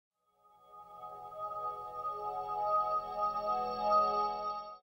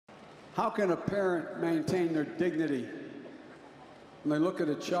How can a parent maintain their dignity when they look at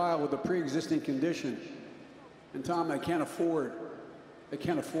a child with a pre-existing condition and tell them they can't afford to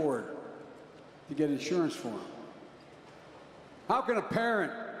get insurance for them? How can a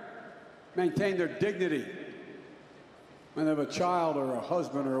parent maintain their dignity when they have a child or a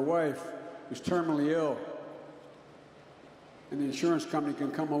husband or a wife who's terminally ill and the insurance company can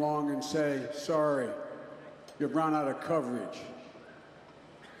come along and say, sorry, you've run out of coverage.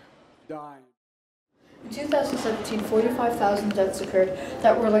 Dying. In 2017, 45,000 deaths occurred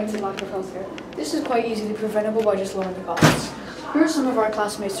that were linked to lack of healthcare. This is quite easily preventable by just lowering the costs. Here are some of our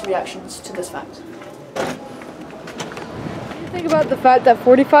classmates' reactions to this fact. What do you think about the fact that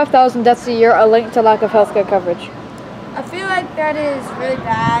 45,000 deaths a year are linked to lack of healthcare coverage? I feel like that is really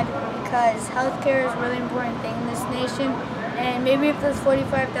bad because healthcare is a really important thing in this nation. And maybe if those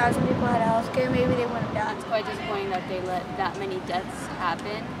 45,000 people had healthcare, maybe they wouldn't have died. It's quite disappointing that they let that many deaths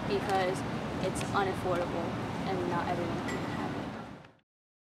happen because it's unaffordable and not everyone can have it.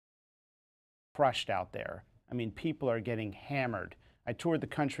 Crushed out there. I mean, people are getting hammered. I toured the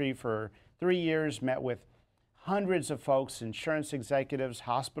country for 3 years, met with hundreds of folks, insurance executives,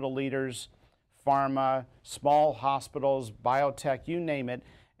 hospital leaders, pharma, small hospitals, biotech, you name it,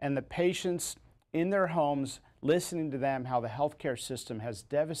 and the patients in their homes, listening to them, how the healthcare system has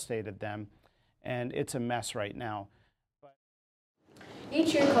devastated them, and it's a mess right now.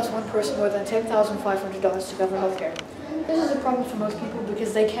 Each year it costs one person more than $10,500 to cover healthcare. This is a problem for most people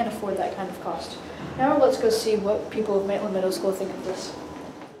because they can't afford that kind of cost. Now let's go see what people of Maitland Middle School think of this.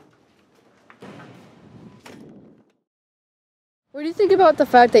 What do you think about the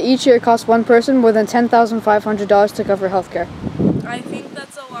fact that each year it costs one person more than $10,500 to cover healthcare? I think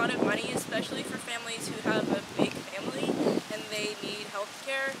that's a lot of money, especially for families who have a big family and they need health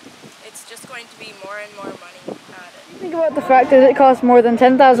care. It's just going to be more and more money added. What do you think about the fact that it costs more than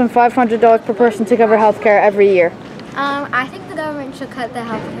 $10,500 per person to cover healthcare every year? I think the government should cut the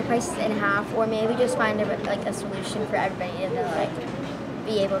healthcare prices in half, or maybe just find a solution for everybody to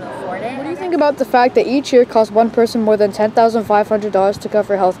be able to afford it. What do you think about the fact that each year it costs one person more than $10,500 to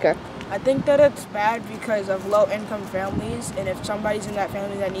cover healthcare? I think that it's bad because of low-income families, and if somebody's in that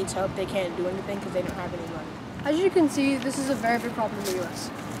family that needs help, they can't do anything because they don't have any money. As you can see, this is a very big problem in the U.S.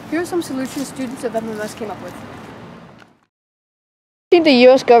 Here are some solutions students of MMS came up with. Do you think the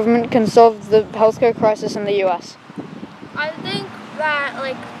U.S. government can solve the healthcare crisis in the U.S.? I think that,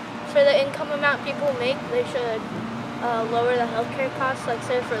 for the income amount people make, they should lower the healthcare costs. Like,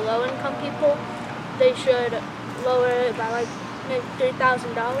 say, for low-income people, they should lower it by, maybe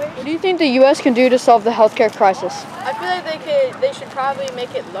 $3,000. What do you think the U.S. can do to solve the healthcare crisis? I feel like they should probably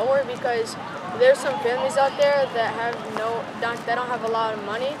make it lower because there's some families out there that don't have a lot of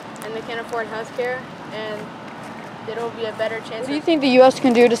money and they can't afford health care, and it'll be a better chance. What do you think the U.S.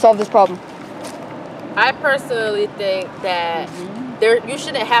 can do to solve this problem? I personally think that you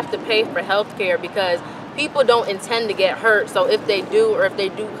shouldn't have to pay for health care because people don't intend to get hurt. So if they do, or if they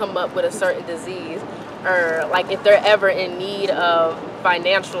do come up with a certain disease, or if they're ever in need of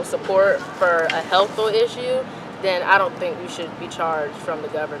financial support for a health issue, then I don't think we should be charged from the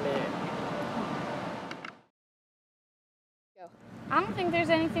government. I don't think there's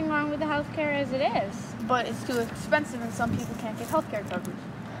anything wrong with the healthcare as it is. But it's too expensive and some people can't get healthcare coverage.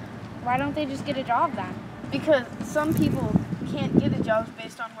 Why don't they just get a job then? Because some people can't get the jobs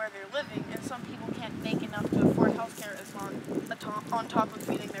based on where they're living, and some people can't make enough to afford healthcare on top of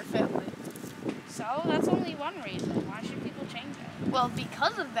feeding their family. So that's only one reason. Why should people change it? Well,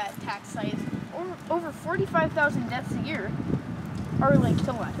 because of that tax size, over 45,000 deaths a year are linked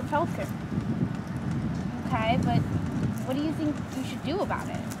to lack of healthcare. Okay, but what do you think you should do about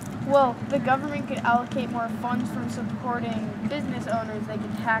it? Well, the government could allocate more funds from supporting business owners. They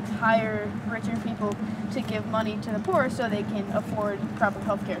could tax higher, richer people to give money to the poor so they can afford proper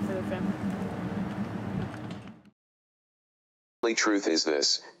health care for their family. The truth is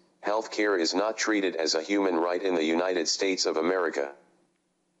this: health care is not treated as a human right in the United States of America.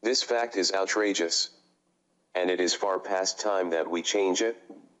 This fact is outrageous. And it is far past time that we change it.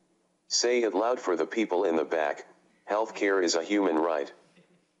 Say it loud for the people in the back: health care is a human right.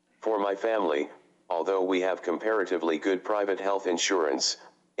 For my family, although we have comparatively good private health insurance,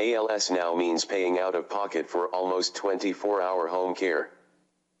 ALS now means paying out of pocket for almost 24-hour home care.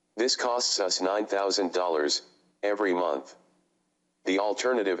 This costs us $9,000 every month. The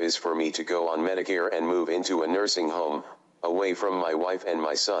alternative is for me to go on Medicare and move into a nursing home, away from my wife and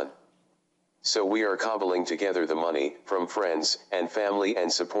my son. So we are cobbling together the money from friends and family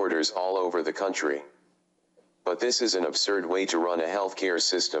and supporters all over the country. But this is an absurd way to run a healthcare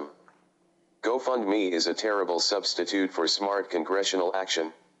system. GoFundMe is a terrible substitute for smart congressional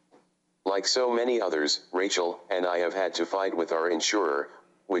action. Like so many others, Rachel and I have had to fight with our insurer,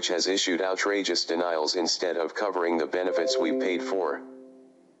 which has issued outrageous denials instead of covering the benefits we paid for.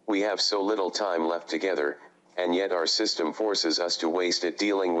 We have so little time left together, and yet our system forces us to waste it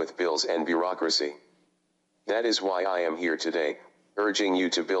dealing with bills and bureaucracy. That is why I am here today, urging you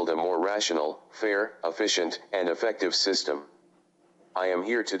to build a more rational, fair, efficient, and effective system. I am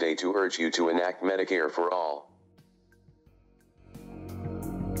here today to urge you to enact Medicare for all.